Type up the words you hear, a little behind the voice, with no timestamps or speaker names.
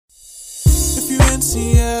in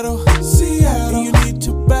Seattle, and you need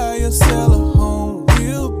to buy or sell a home,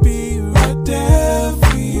 we'll be right there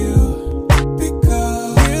for you.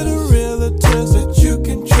 Because we're the realtors that you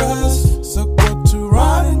can trust. So go to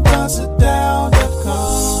ronanddonsiddown.com.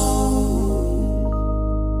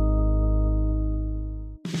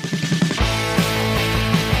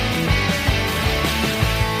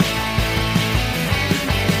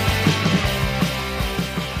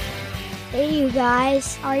 Hey you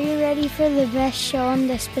guys, are you ready for the best show in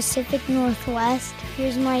the Pacific Northwest?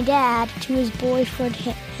 Here's my dad to his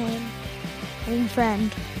boyfriend and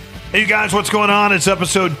friend. Hey, you guys, what's going on? It's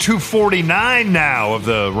episode 249 now of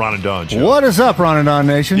the Ron and Don Show. What is up, Ron and Don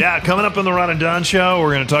Nation? Yeah, coming up on the Ron and Don Show,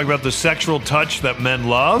 we're going to talk about the sexual touch that men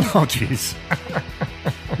love. Oh, jeez.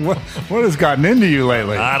 What has gotten into you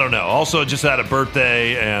lately? I don't know. Also, just had a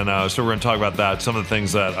birthday, and so we're going to talk about that, some of the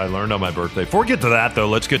things that I learned on my birthday. Before we get to that, though,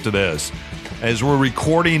 let's get to this. As we're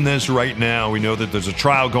recording this right now, we know that there's a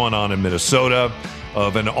trial going on in Minnesota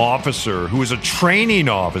of an officer who is a training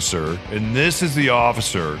officer, and this is the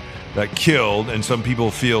officer that killed, and some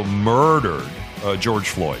people feel murdered, George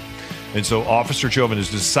Floyd. And so Officer Chauvin has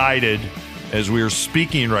decided, as we are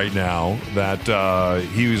speaking right now, that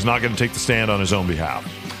he was not going to take the stand on his own behalf.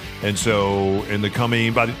 And so in the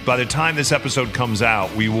coming, by the time this episode comes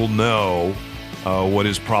out, we will know what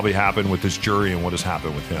has probably happened with this jury and what has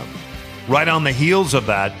happened with him. Right on the heels of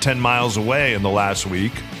that, 10 miles away in the last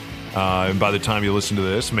week, and by the time you listen to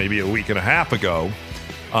this, maybe a week and a half ago,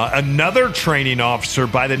 another training officer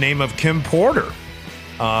by the name of Kim Porter.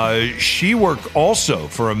 She worked also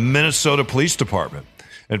for a Minnesota police department.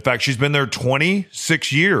 In fact, she's been there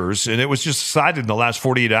 26 years, and it was just decided in the last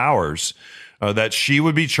 48 hours that she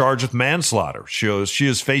would be charged with manslaughter. She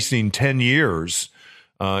is facing 10 years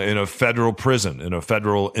in a federal prison, in a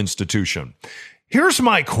federal institution. Here's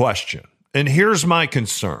my question, and here's my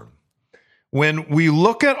concern. When we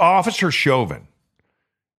look at Officer Chauvin,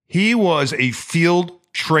 he was a field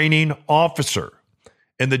training officer.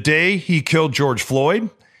 And the day he killed George Floyd,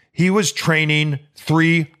 he was training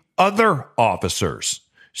 3 other officers.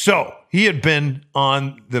 So he had been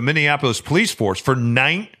on the Minneapolis police force for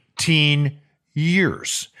 19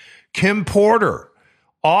 years. Kim Porter,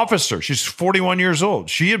 officer, she's 41 years old.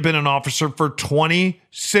 She had been an officer for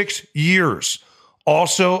 26 years.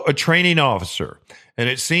 Also a training officer. And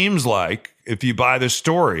it seems like, if you buy the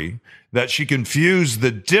story, that she confused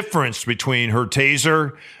the difference between her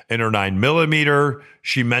taser and her 9mm.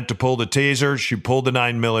 She meant to pull the taser. She pulled the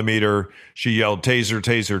 9mm. She yelled, taser,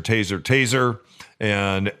 taser, taser, taser,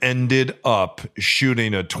 and ended up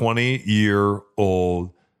shooting a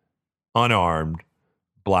 20-year-old unarmed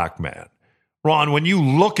black man. Ron, when you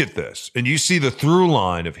look at this and you see the through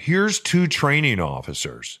line of here's 2 training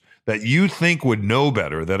officers that you think would know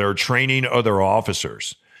better that are training other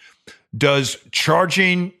officers, does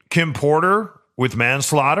charging Kim Porter with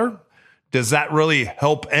manslaughter, does that really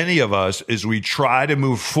help any of us as we try to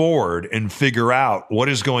move forward and figure out what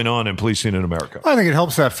is going on in policing in America? I think it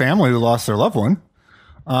helps that family who lost their loved one.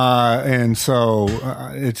 And so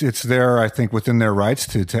it's there, I think, within their rights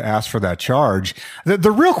to ask for that charge.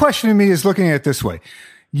 The real question to me is looking at it this way.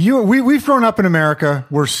 We've grown up in America.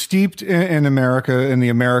 We're steeped in America, in the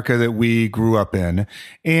America that we grew up in.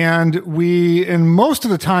 And most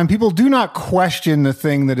of the time, people do not question the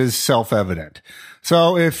thing that is self-evident.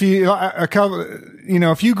 So if you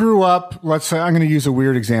grew up, let's say, I'm going to use a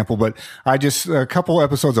weird example, but a couple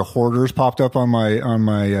episodes of Hoarders popped up on my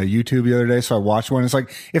YouTube the other day. So I watched one. It's like,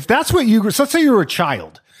 if that's what so let's say you were a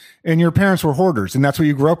child and your parents were hoarders and that's what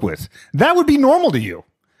you grew up with, that would be normal to you.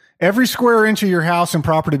 Every square inch of your house and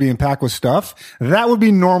property being packed with stuff, that would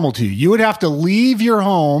be normal to you. You would have to leave your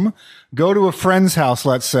home, go to a friend's house,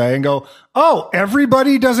 let's say, and go, oh,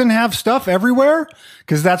 everybody doesn't have stuff everywhere?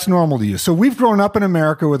 Because that's normal to you. So we've grown up in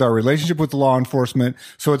America with our relationship with law enforcement,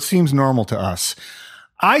 so it seems normal to us.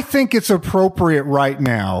 I think it's appropriate right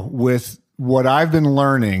now with what I've been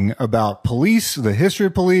learning about police, the history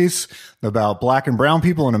of police, about black and brown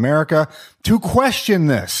people in America, to question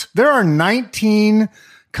this. There are 19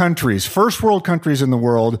 countries, first world countries in the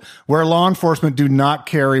world, where law enforcement do not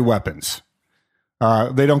carry weapons.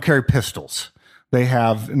 They don't carry pistols. They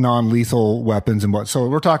have non-lethal weapons and what. So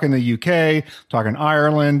we're talking the UK, talking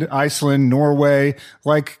Ireland, Iceland, Norway,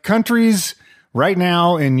 like countries right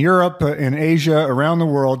now in Europe, in Asia, around the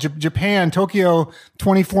world. Japan, Tokyo,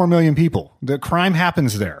 24 million people. The crime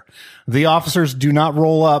happens there. The officers do not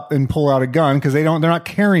roll up and pull out a gun because they're not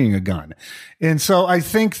carrying a gun. And so I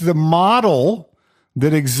think the model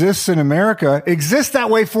that exists in America exists that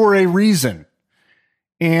way for a reason.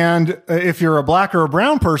 And if you're a black or a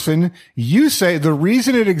brown person, you say the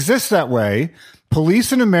reason it exists that way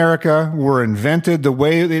Police in America were invented the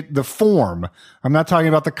way the form. I'm not talking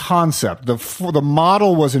about the concept. The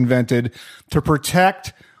model was invented to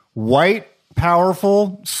protect white,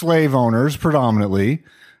 powerful slave owners, predominantly,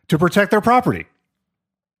 to protect their property.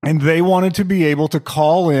 And they wanted to be able to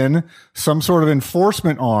call in some sort of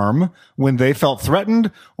enforcement arm when they felt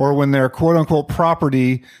threatened or when their quote unquote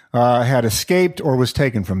property had escaped or was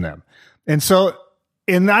taken from them.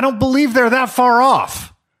 And I don't believe they're that far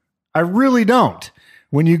off. I really don't.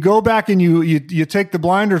 When you go back and you take the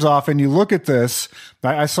blinders off and you look at this,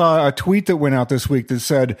 I saw a tweet that went out this week that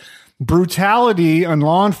said, brutality in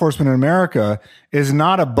law enforcement in America is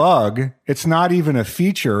not a bug. It's not even a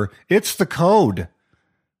feature. It's the code.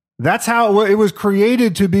 That's how it was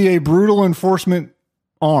created, to be a brutal enforcement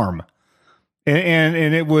arm.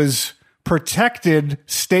 And it was protected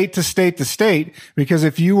state to state to state, because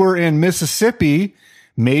if you were in Mississippi,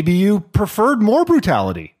 maybe you preferred more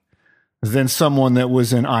brutality than someone that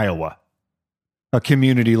was in Iowa, a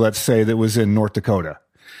community, let's say, that was in North Dakota.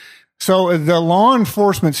 So the law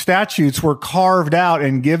enforcement statutes were carved out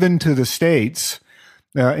and given to the states,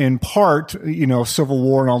 in part, Civil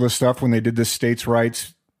War and all this stuff, when they did the states'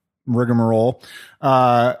 rights rigmarole.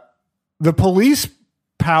 The police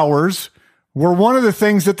powers were one of the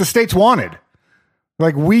things that the states wanted.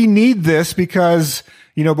 Like, we need this because,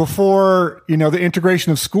 before, the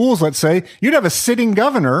integration of schools, let's say, you'd have a sitting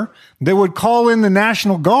governor that would call in the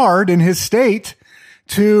National Guard in his state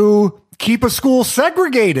to keep a school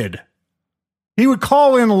segregated. He would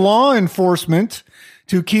call in law enforcement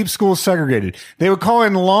to keep schools segregated. They would call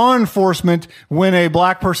in law enforcement when a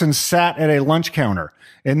black person sat at a lunch counter,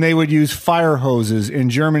 and they would use fire hoses and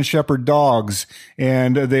German Shepherd dogs,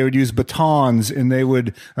 and they would use batons, and they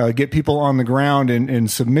would get people on the ground in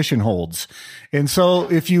submission holds. And so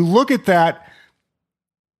if you look at that,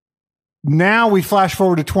 now we flash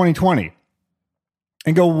forward to 2020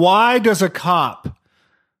 and go, why does a cop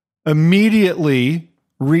immediately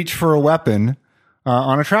reach for a weapon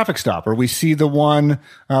on a traffic stop? Or we see the one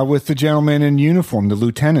with the gentleman in uniform, the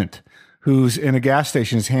lieutenant, who's in a gas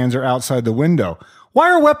station. His hands are outside the window. Why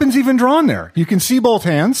are weapons even drawn there? You can see both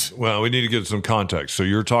hands. Well, we need to get some context. So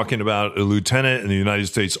you're talking about a lieutenant in the United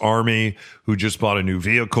States Army who just bought a new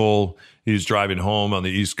vehicle. He's driving home on the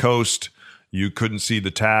East Coast. You couldn't see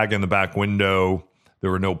the tag in the back window.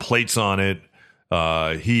 There were no plates on it.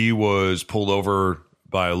 He was pulled over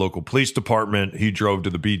by a local police department. He drove to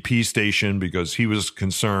the BP station because he was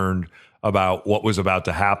concerned about what was about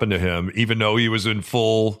to happen to him, even though he was in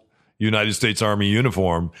full United States Army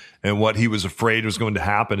uniform. And what he was afraid was going to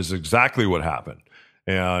happen is exactly what happened.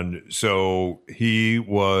 And so he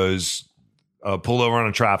was pulled over on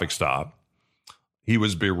a traffic stop. He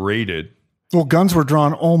was berated. Well, guns were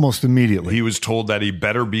drawn almost immediately. He was told that he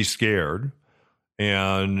better be scared,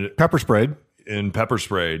 and pepper sprayed.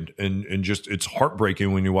 And just, it's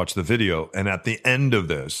heartbreaking when you watch the video. And at the end of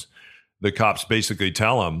this, the cops basically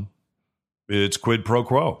tell him it's quid pro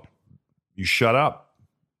quo. You shut up.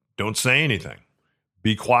 Don't say anything.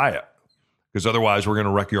 Be quiet, because otherwise we're going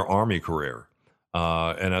to wreck your Army career.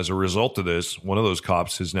 And as a result of this, one of those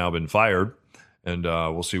cops has now been fired, and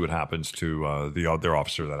we'll see what happens to their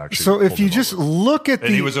officer that actually. So if you just look at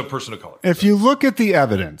and he was a person of color. If you look at the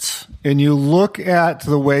evidence and you look at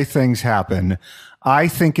the way things happen, I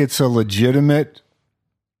think it's a legitimate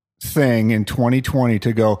thing in 2020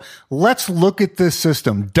 to go, let's look at this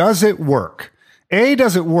system. Does it work?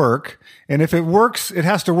 Does it work? And if it works, it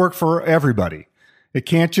has to work for everybody. It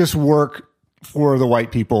can't just work for the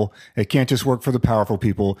white people. It can't just work for the powerful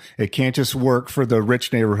people. It can't just work for the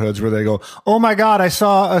rich neighborhoods where they go, oh my God, I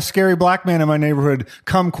saw a scary black man in my neighborhood.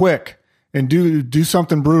 Come quick and do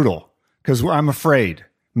something brutal because I'm afraid.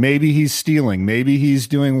 Maybe he's stealing. Maybe he's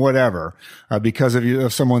doing whatever because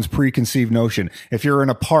of someone's preconceived notion. If you're in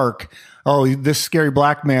a park, oh, this scary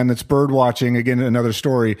black man that's bird watching, again, another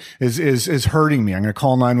story, is hurting me. I'm going to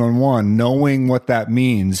call 911, knowing what that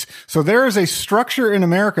means. So there is a structure in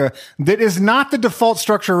America that is not the default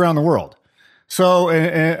structure around the world. So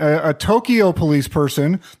a Tokyo police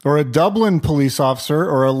person or a Dublin police officer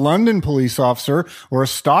or a London police officer or a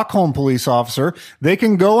Stockholm police officer, they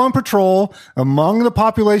can go on patrol among the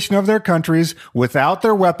population of their countries without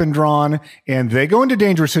their weapon drawn, and they go into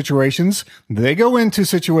dangerous situations. They go into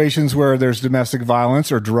situations where there's domestic violence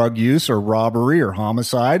or drug use or robbery or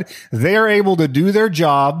homicide. They are able to do their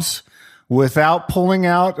jobs without pulling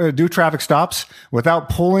out, do traffic stops, without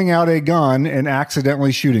pulling out a gun and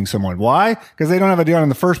accidentally shooting someone. Why? Because they don't have a gun in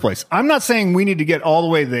the first place. I'm not saying we need to get all the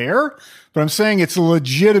way there, but I'm saying it's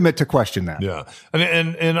legitimate to question that. Yeah.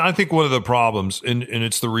 And I think one of the problems, and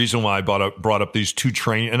it's the reason why I brought up these two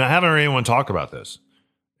training, and I haven't heard anyone talk about this,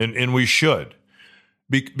 and we should.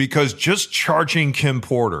 Because just charging Kim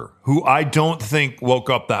Porter, who I don't think woke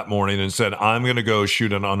up that morning and said, I'm going to go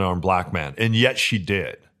shoot an unarmed black man, and yet she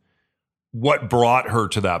did. What brought her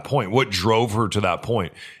to that point? What drove her to that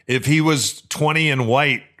point? If he was 20 and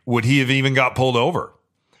white, would he have even got pulled over?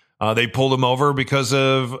 They pulled him over because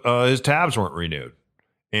of his tabs weren't renewed.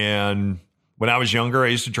 And when I was younger, I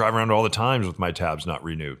used to drive around all the times with my tabs not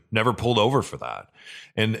renewed. Never pulled over for that.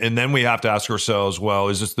 And then we have to ask ourselves, well,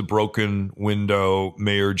 is this the broken window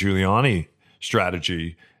Mayor Giuliani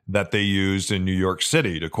strategy that they used in New York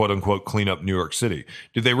City to quote unquote clean up New York City?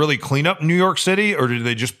 Did they really clean up New York City, or did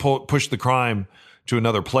they just push the crime to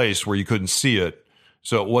another place where you couldn't see it,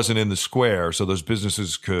 so it wasn't in the square, so those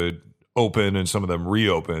businesses could open and some of them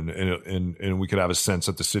reopen, and we could have a sense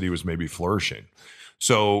that the city was maybe flourishing?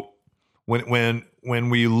 So when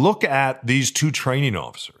we look at these two training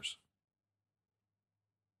officers,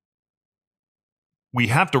 we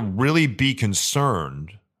have to really be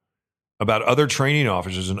concerned about other training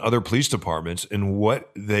officers and other police departments and what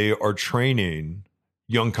they are training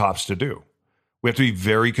young cops to do. We have to be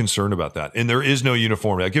very concerned about that. And there is no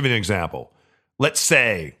uniformity. I'll give you an example. Let's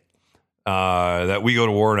say that we go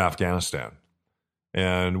to war in Afghanistan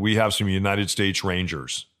and we have some United States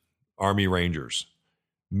Rangers, Army Rangers,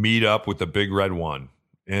 meet up with the big red one,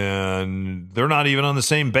 and they're not even on the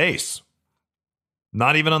same base.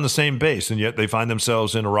 Not even on the same base, and yet they find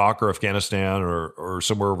themselves in Iraq or Afghanistan or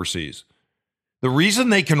somewhere overseas. The reason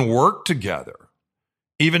they can work together,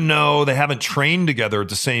 even though they haven't trained together at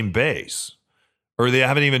the same base, or they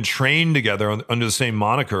haven't even trained together under the same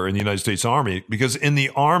moniker in the United States Army, because in the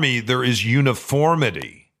Army there is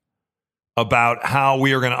uniformity about how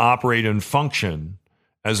we are going to operate and function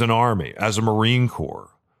as an Army, as a Marine Corps,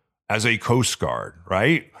 as a Coast Guard,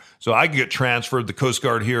 right? So I can get transferred the Coast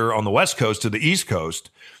Guard here on the West Coast to the East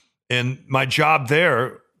Coast, and my job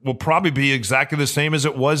there will probably be exactly the same as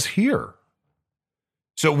it was here.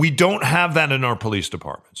 So we don't have that in our police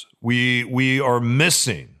departments. We are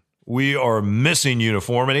missing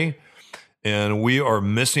uniformity, and we are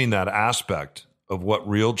missing that aspect of what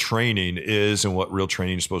real training is and what real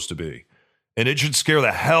training is supposed to be. And it should scare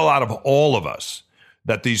the hell out of all of us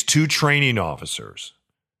that these two training officers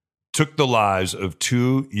took the lives of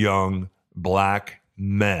two young black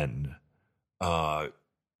men. That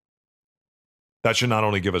should not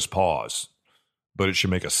only give us pause, but it should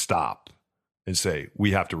make us stop and say,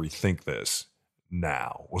 we have to rethink this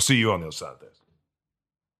now. We'll see you on the other side of this.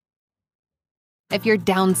 If you're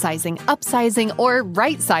downsizing, upsizing, or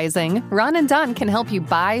right-sizing, Ron & Don can help you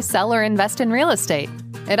buy, sell, or invest in real estate.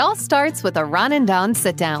 It all starts with a Ron & Don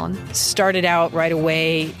sit-down. Started out right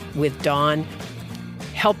away with Don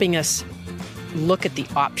helping us look at the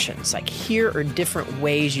options. Like, here are different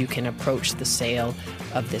ways you can approach the sale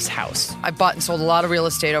of this house. I bought and sold a lot of real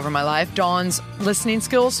estate over my life. Don's listening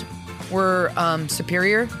skills were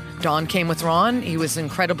superior. Don came with Ron. He was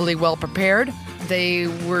incredibly well prepared. They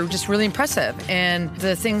were just really impressive. And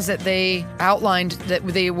the things that they outlined that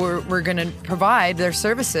they were going to provide, their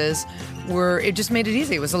services, it just made it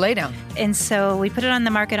easy. It was a laydown. And so we put it on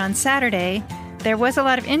the market on Saturday. There was a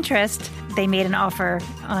lot of interest. They made an offer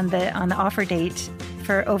on the offer date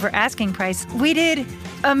for over asking price. We did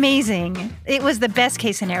amazing. It was the best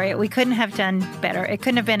case scenario. We couldn't have done better. It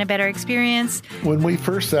couldn't have been a better experience. When we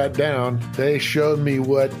first sat down, they showed me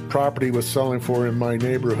what property was selling for in my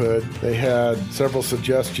neighborhood. They had several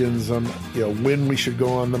suggestions on, when we should go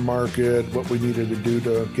on the market, what we needed to do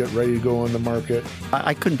to get ready to go on the market.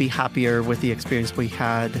 I couldn't be happier with the experience we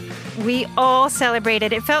had. We all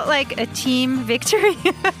celebrated. It felt like a team victory.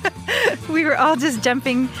 We were all just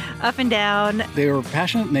jumping up and down. They were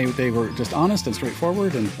passionate, and they were just honest and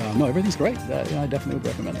straightforward, and no, everything's great. I definitely would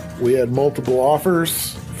recommend it. We had multiple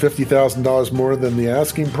offers, $50,000 more than the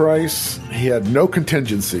asking price. He had no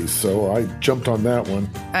contingencies, so I jumped on that one.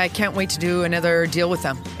 I can't wait to do another deal with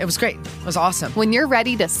them. It was great. It was awesome. When you're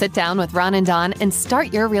ready to sit down with Ron & Don and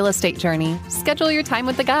start your real estate journey, schedule your time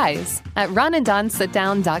with the guys at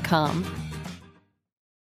ronandonsitdown.com.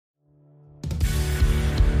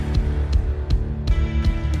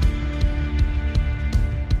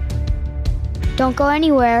 Don't go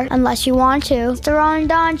anywhere unless you want to. It's the Ron and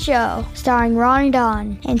Don Show, starring Ron and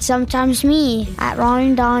Don, and sometimes me at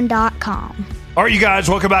ronanddon.com. All right, you guys,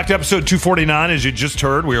 welcome back to episode 249. As you just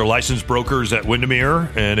heard, we are licensed brokers at Windermere,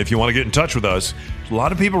 and if you want to get in touch with us, there's a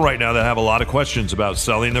lot of people right now that have a lot of questions about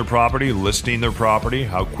selling their property, listing their property,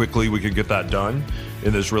 how quickly we can get that done.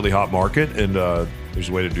 in this really hot market, and there's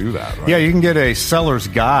a way to do that, right? Yeah, you can get a seller's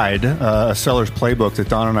guide, a seller's playbook that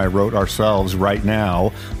Don and I wrote ourselves right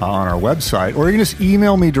now on our website. Or you can just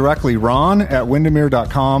email me directly,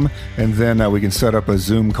 ron@windermere.com, and then we can set up a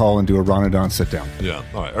Zoom call and do a Ron and Don sit-down. Yeah.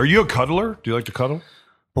 All right. Are you a cuddler? Do you like to cuddle?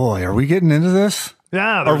 Boy, are we getting into this?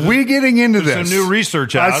 Yeah. Are we getting into there's this? some new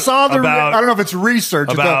research out I saw about, I don't know if it's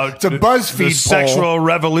research. About it's a BuzzFeed the poll. sexual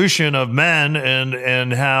revolution of men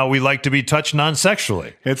and how we like to be touched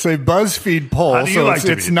non-sexually. It's a BuzzFeed poll, How do you so like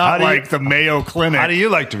to it's be? not How do you- like the Mayo Clinic. How do you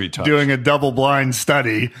like to be touched? Doing a double-blind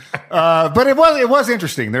study, but it was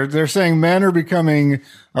interesting. They're saying men are becoming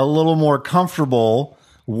a little more comfortable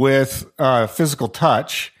with physical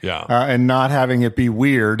touch, and not having it be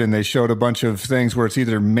weird. And they showed a bunch of things where it's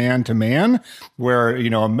either man to man, where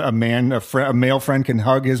a male friend can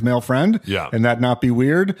hug his male friend, and that not be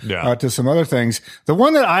weird. To some other things. The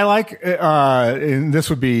one that I like, and this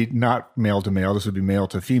would be not male to male, this would be male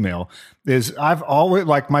to female, is I've always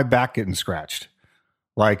liked my back getting scratched.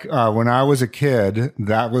 Like when I was a kid,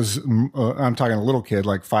 that was I'm talking a little kid,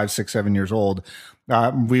 like 5, 6, 7 years old.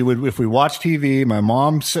 We would, if we watched TV,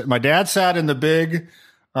 my dad sat in the big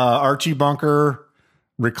Archie Bunker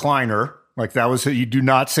recliner. Like that was, you do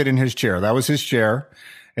not sit in his chair. That was his chair.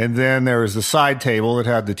 And then there was the side table that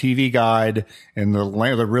had the TV guide and the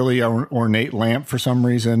really ornate lamp for some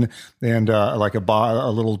reason, and like a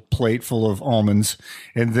little plate full of almonds,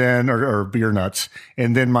 and then or beer nuts.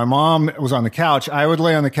 And then my mom was on the couch. I would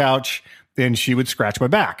lay on the couch, and she would scratch my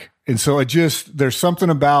back. And so there's something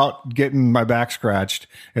about getting my back scratched,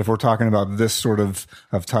 if we're talking about this sort of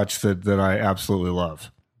touch, that I absolutely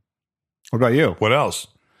love. What about you? What else?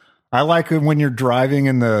 I like it when you're driving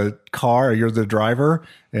in the car, you're the driver,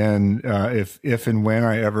 and if and when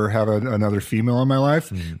I ever have another female in my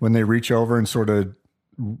life, when they reach over and sort of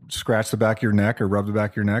scratch the back of your neck or rub the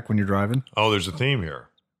back of your neck when you're driving. Oh, there's a theme here.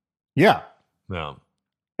 Yeah. No.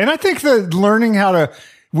 And I think that learning how to,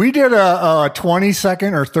 we did a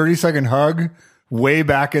 20-second or 30-second hug way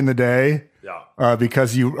back in the day. Yeah.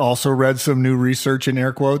 Because you also read some new research in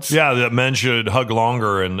air quotes. Yeah, that men should hug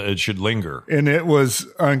longer and it should linger. And it was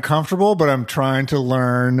uncomfortable, but I'm trying to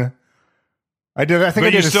learn. I think but I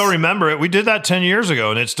did you still remember it. We did that 10 years ago,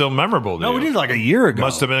 and it's still memorable to No, you. we did it like a year ago.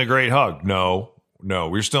 Must have been a great hug. No,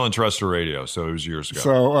 we're still in terrestrial radio, so it was years ago.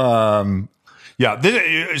 So,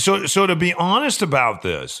 yeah. So to be honest about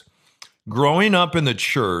this, growing up in the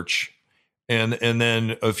church, and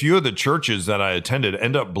then a few of the churches that I attended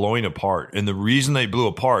end up blowing apart. And the reason they blew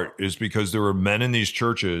apart is because there were men in these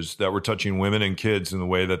churches that were touching women and kids in the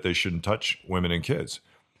way that they shouldn't touch women and kids.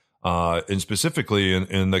 And specifically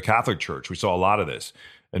in the Catholic Church, we saw a lot of this.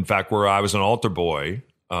 In fact, where I was an altar boy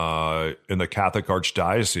in the Catholic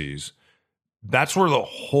Archdiocese, that's where the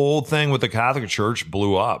whole thing with the Catholic Church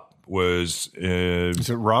blew up. Is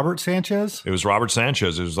it Robert Sanchez? It was Robert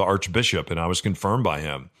Sanchez. It was the Archbishop, and I was confirmed by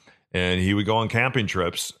him. And he would go on camping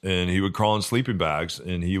trips, and he would crawl in sleeping bags,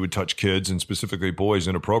 and he would touch kids, and specifically boys,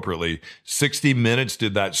 inappropriately. 60 Minutes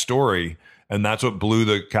did that story, and that's what blew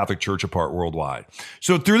the Catholic Church apart worldwide.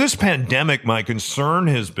 So through this pandemic, my concern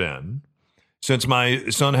has been, since my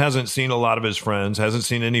son hasn't seen a lot of his friends, hasn't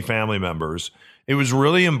seen any family members, it was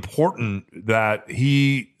really important that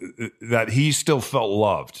he still felt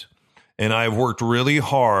loved. And I've worked really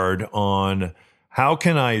hard on how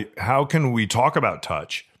can we talk about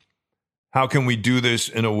touch? How can we do this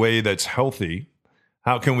in a way that's healthy?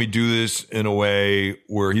 How can we do this in a way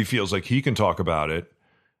where he feels like he can talk about it?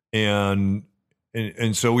 And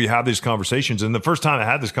so we have these conversations. And the first time I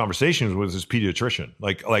had this conversation was his pediatrician.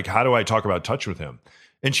 Like, how do I talk about touch with him?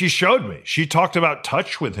 And she showed me. She talked about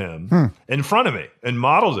touch with him in front of me and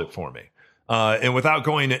modeled it for me. And without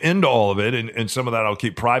going into all of it, and some of that I'll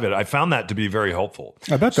keep private, I found that to be very helpful.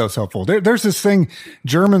 I bet that was helpful. There's this thing,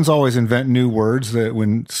 Germans always invent new words that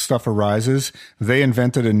when stuff arises, they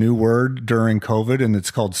invented a new word during COVID, and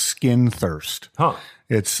it's called skin thirst. Huh.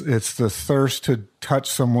 It's the thirst to touch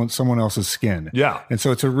someone else's skin. Yeah. And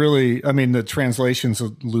so it's the translations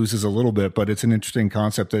loses a little bit, but it's an interesting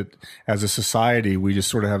concept that as a society, we just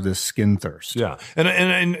sort of have this skin thirst. Yeah.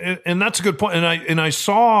 And that's a good point. And I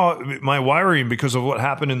saw my wiring because of what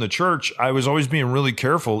happened in the church. I was always being really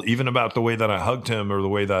careful, even about the way that I hugged him or the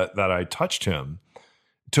way that I touched him,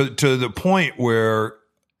 to the point where,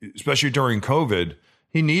 especially during COVID,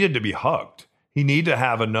 he needed to be hugged. He needed to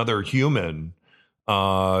have another human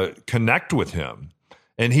connect with him.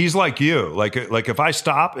 And he's like you, like if I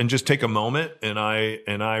stop and just take a moment and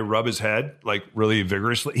I rub his head like really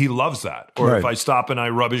vigorously, he loves that. Or if I stop and I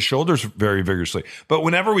rub his shoulders very vigorously. But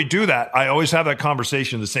whenever we do that, I always have that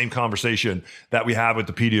conversation, the same conversation that we have with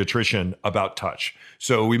the pediatrician about touch.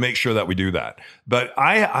 So we make sure that we do that. But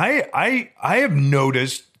I have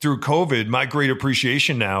noticed through COVID, my great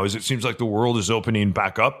appreciation now is it seems like the world is opening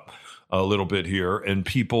back up a little bit here and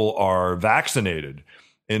people are vaccinated.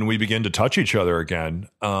 And we begin to touch each other again.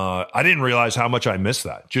 I didn't realize how much I missed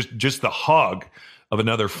that. Just the hug of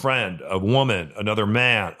another friend, a woman, another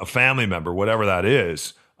man, a family member, whatever that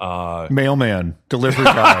is. Mailman, delivery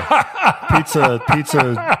guy,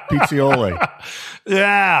 pizziole.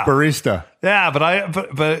 Yeah, barista. Yeah, but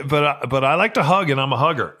I like to hug, and I'm a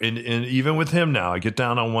hugger. And even with him now, I get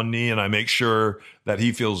down on one knee and I make sure that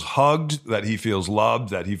he feels hugged, that he feels loved,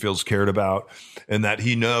 that he feels cared about, and that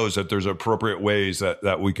he knows that there's appropriate ways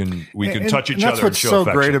that we can touch each other. That's what's and show so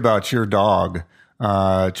affection. great about your dog,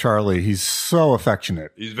 Charlie. He's so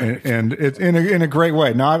affectionate, and it's in a great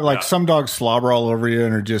way. Not like some dogs slobber all over you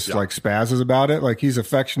and are just like spazzes about it. Like he's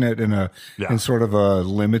affectionate in sort of a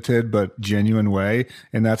limited but genuine way,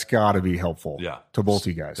 and that's got to be helpful to both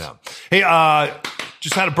you guys. Yeah. Hey,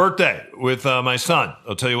 just had a birthday with my son.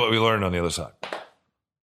 I'll tell you what we learned on the other side.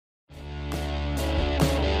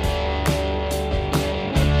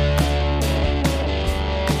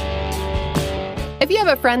 If you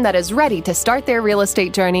have a friend that is ready to start their real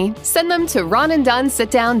estate journey, send them to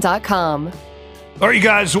ronanddonsitdown.com. All right, you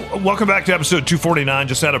guys, welcome back to episode 249.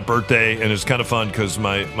 Just had a birthday, and it's kind of fun because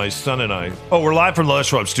my son and I... Oh, we're live from the Les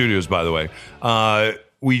Schwab Studios, by the way.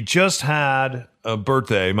 We just had a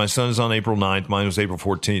birthday. My son's on April 9th. Mine was April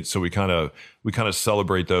 14th, so we kind of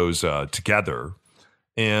celebrate those together.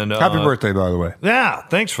 And happy birthday, by the way. Yeah,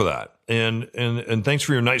 thanks for that. And thanks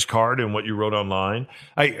for your nice card and what you wrote online.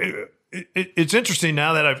 It's interesting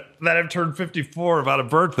now that I've turned 54 about a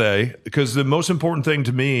birthday, because the most important thing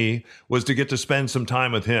to me was to get to spend some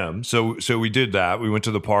time with him. So we did that. We went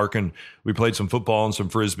to the park and we played some football and some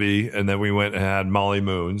Frisbee, and then we went and had Molly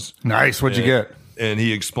Moons. Nice. What'd you get? And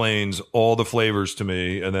he explains all the flavors to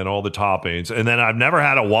me and then all the toppings. And then I've never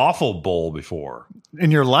had a waffle bowl before.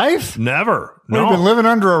 In your life? Never. No. You've been living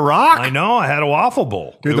under a rock? I know. I had a waffle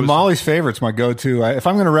bowl. Dude, the Molly's Favorite's my go-to. If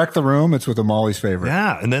I'm going to wreck the room, it's with the Molly's Favorite.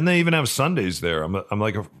 Yeah. And then they even have sundaes there. I'm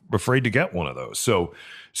like afraid to get one of those. So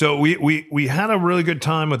we had a really good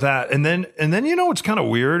time with that. And then you know what's kind of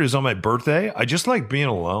weird is on my birthday, I just like being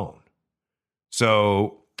alone.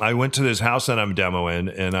 So I went to this house that I'm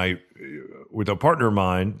demoing, and with a partner of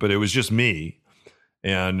mine, but it was just me.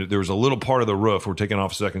 And there was a little part of the roof. We're taking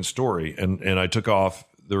off second story. And I took off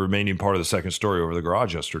the remaining part of the second story over the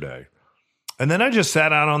garage yesterday. And then I just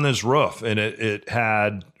sat out on this roof, and it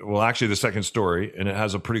had, well, actually the second story, and it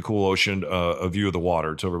has a pretty cool ocean, a view of the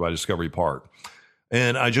water. It's over by Discovery Park.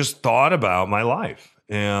 And I just thought about my life.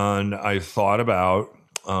 And I thought about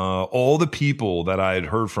all the people that I had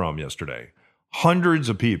heard from yesterday. Hundreds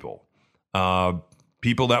of people.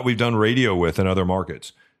 People that we've done radio with in other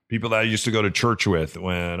markets, people that I used to go to church with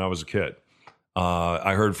when I was a kid.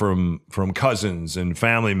 I heard from cousins and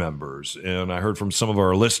family members, and I heard from some of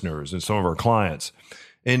our listeners and some of our clients.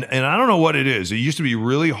 And I don't know what it is. It used to be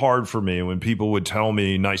really hard for me when people would tell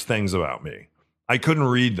me nice things about me. I couldn't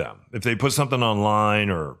read them. If they put something online,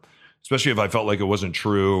 or especially if I felt like it wasn't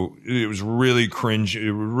true, it was really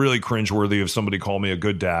cringeworthy if somebody called me a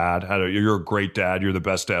good dad. You're a great dad. You're the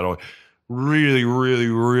best dad. Really, really,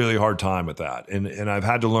 really hard time with that. And I've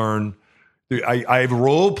had to learn. I've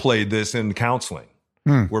role played this in counseling,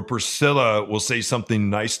 where Priscilla will say something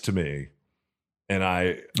nice to me, and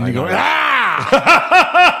I go,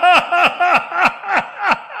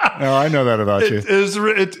 No, I know that about you.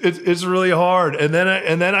 It's really hard, and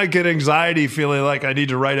then I get anxiety, feeling like I need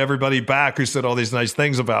to write everybody back who said all these nice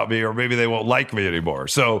things about me, or maybe they won't like me anymore.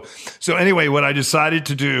 So anyway, what I decided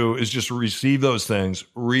to do is just receive those things,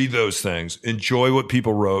 read those things, enjoy what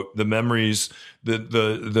people wrote, the memories,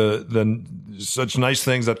 the such nice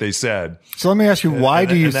things that they said. So let me ask you, why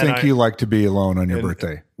do you think you like to be alone on your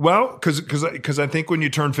birthday? Well, because I think when you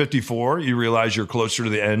turn 54, you realize you're closer to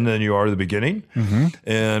the end than you are to the beginning. Mm-hmm.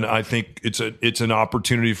 And I think it's an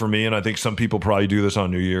opportunity for me. And I think some people probably do this on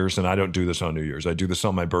New Year's, and I don't do this on New Year's. I do this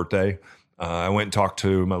on my birthday. I went and talked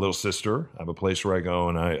to my little sister. I have a place where I go,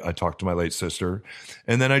 and I talked to my late sister.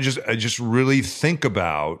 And then I just really think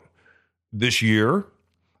about this year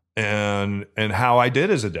and how I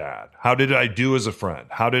did as a dad. How did I do as a friend?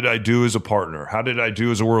 How did I do as a partner? How did I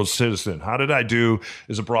do as a world citizen? How did I do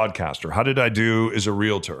as a broadcaster? How did I do as a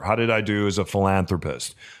realtor? How did I do as a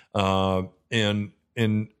philanthropist? And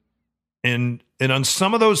on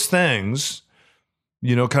some of those things,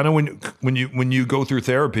 You know, kind of when you go through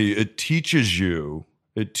therapy, it teaches you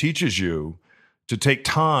to take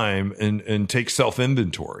time and take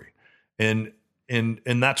self-inventory. And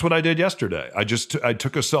that's what I did yesterday. I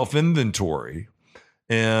took a self-inventory,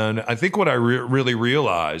 and I think what I really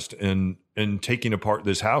realized in taking apart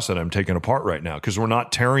this house that I'm taking apart right now, because we're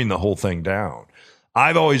not tearing the whole thing down.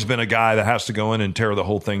 I've always been a guy that has to go in and tear the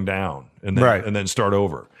whole thing down and then start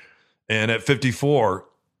over. And at 54,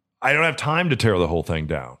 I don't have time to tear the whole thing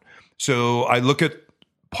down. So I look at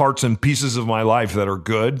parts and pieces of my life that are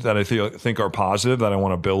good, that I think are positive, that I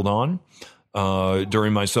want to build on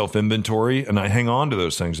during my self-inventory, and I hang on to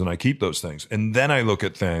those things and I keep those things. And then I look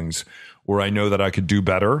at things where I know that I could do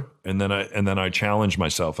better, and then I challenge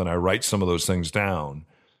myself and I write some of those things down.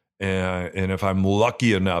 And if I'm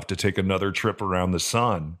lucky enough to take another trip around the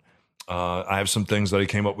sun, I have some things that I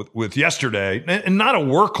came up with yesterday, and not a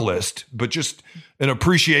work list, but just an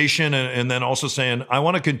appreciation, and then also saying, I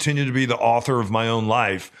want to continue to be the author of my own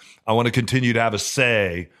life. I want to continue to have a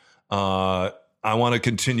say. I want to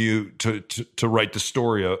continue to write the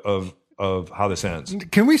story of how this ends.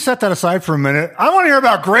 Can we set that aside for a minute? I want to hear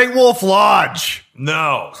about Great Wolf Lodge.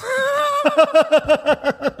 No.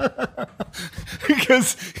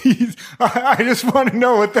 Because I just want to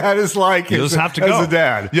know what that is like. You just have to go as a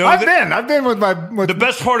dad. You know, I've been with the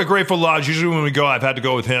best part of Grateful Lodge. Usually when we go, I've had to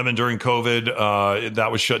go with him, and during COVID,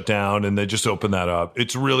 that was shut down, and they just opened that up.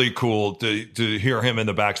 It's really cool to hear him in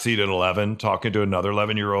the backseat at 11 talking to another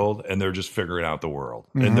 11-year-old, and they're just figuring out the world.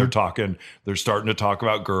 Mm-hmm. And they're starting to talk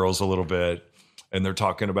about girls a little bit, and they're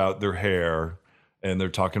talking about their hair. And they're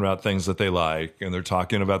talking about things that they like, and they're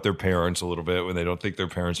talking about their parents a little bit when they don't think their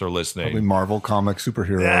parents are listening. Probably Marvel comic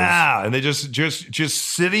superheroes. Yeah, and they just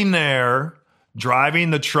sitting there,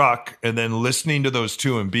 driving the truck, and then listening to those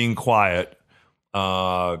two and being quiet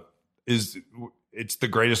it's the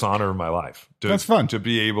greatest honor of my life. That's fun to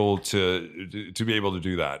be able to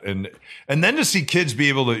do that, and then to see kids be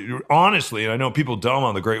able to, honestly. And I know people dumb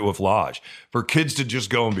on the Great Wolf Lodge, for kids to just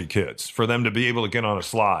go and be kids, for them to be able to get on a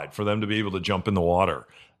slide, for them to be able to jump in the water.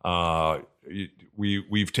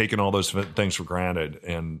 We've taken all those things for granted,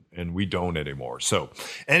 and we don't anymore. So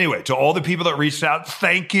anyway, to all the people that reached out,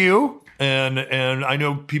 thank you. And I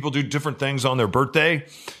know people do different things on their birthday,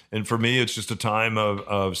 and for me, it's just a time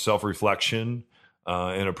of self-reflection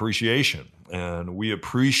and appreciation. And we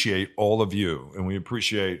appreciate all of you, and we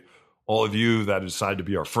appreciate all of you that decide to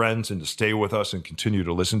be our friends and to stay with us and continue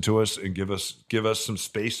to listen to us and give us some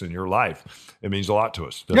space in your life. It means a lot to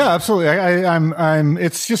us. Yeah, absolutely. I'm.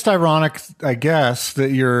 It's just ironic, I guess,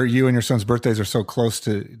 that you and your son's birthdays are so close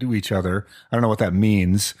to each other. I don't know what that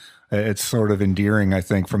means. It's sort of endearing, I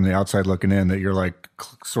think, from the outside looking in, that you're like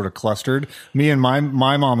sort of clustered. Me and my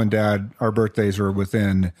mom and dad, our birthdays were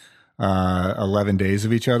within 11 days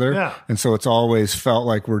of each other. Yeah. And so it's always felt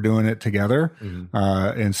like we're doing it together. Mm-hmm.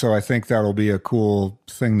 And so I think that'll be a cool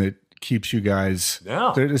thing that keeps you guys.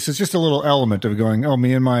 Yeah. This is just a little element of going, oh,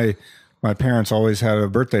 me and my parents always had a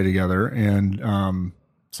birthday together. And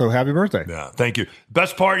so happy birthday. Yeah. Thank you.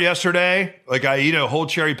 Best part yesterday, like I eat a whole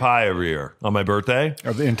cherry pie every year on my birthday.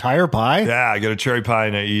 The entire pie? Yeah. I get a cherry pie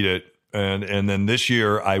and I eat it. And then this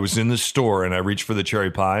year I was in the store and I reached for the cherry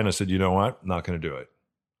pie and I said, you know what? I'm not going to do it.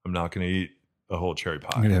 I'm not going to eat a whole cherry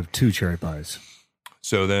pie. I'm going to have 2 cherry pies.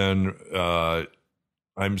 So then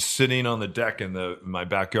I'm sitting on the deck in my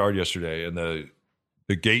backyard yesterday, and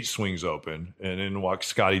the gate swings open, and in walks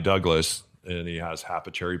Scotty Douglas, and he has half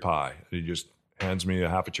a cherry pie. And he just hands me a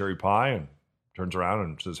half a cherry pie and turns around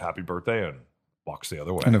and says happy birthday and walks the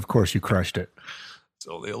other way. And of course you crushed it. It's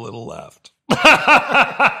only a little left.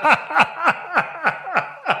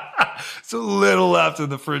 It's a little left in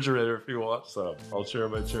the refrigerator if you want some. I'll share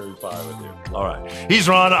my cherry pie with you. All right. He's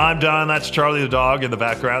Ron. I'm Don. That's Charlie the dog in the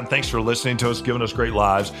background. Thanks for listening to us, giving us great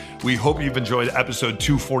lives. We hope you've enjoyed episode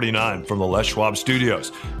 249 from the Les Schwab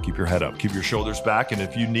Studios. Keep your head up. Keep your shoulders back. And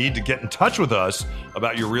if you need to get in touch with us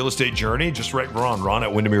about your real estate journey, just write Ron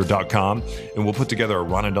at Windermere.com, and we'll put together a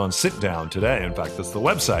Ron and Don sit-down today. In fact, that's the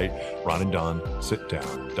website,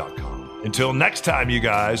 ronanddonsitdown.com. Until next time, you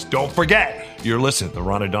guys, don't forget, you're listening to The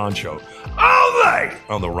Ron and Don Show, only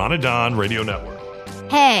on the Ron and Don Radio Network.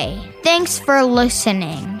 Hey, thanks for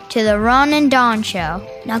listening to the Ron and Don Show.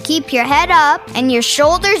 Now keep your head up and your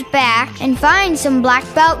shoulders back and find some black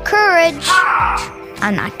belt courage.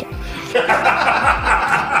 I'm not kidding.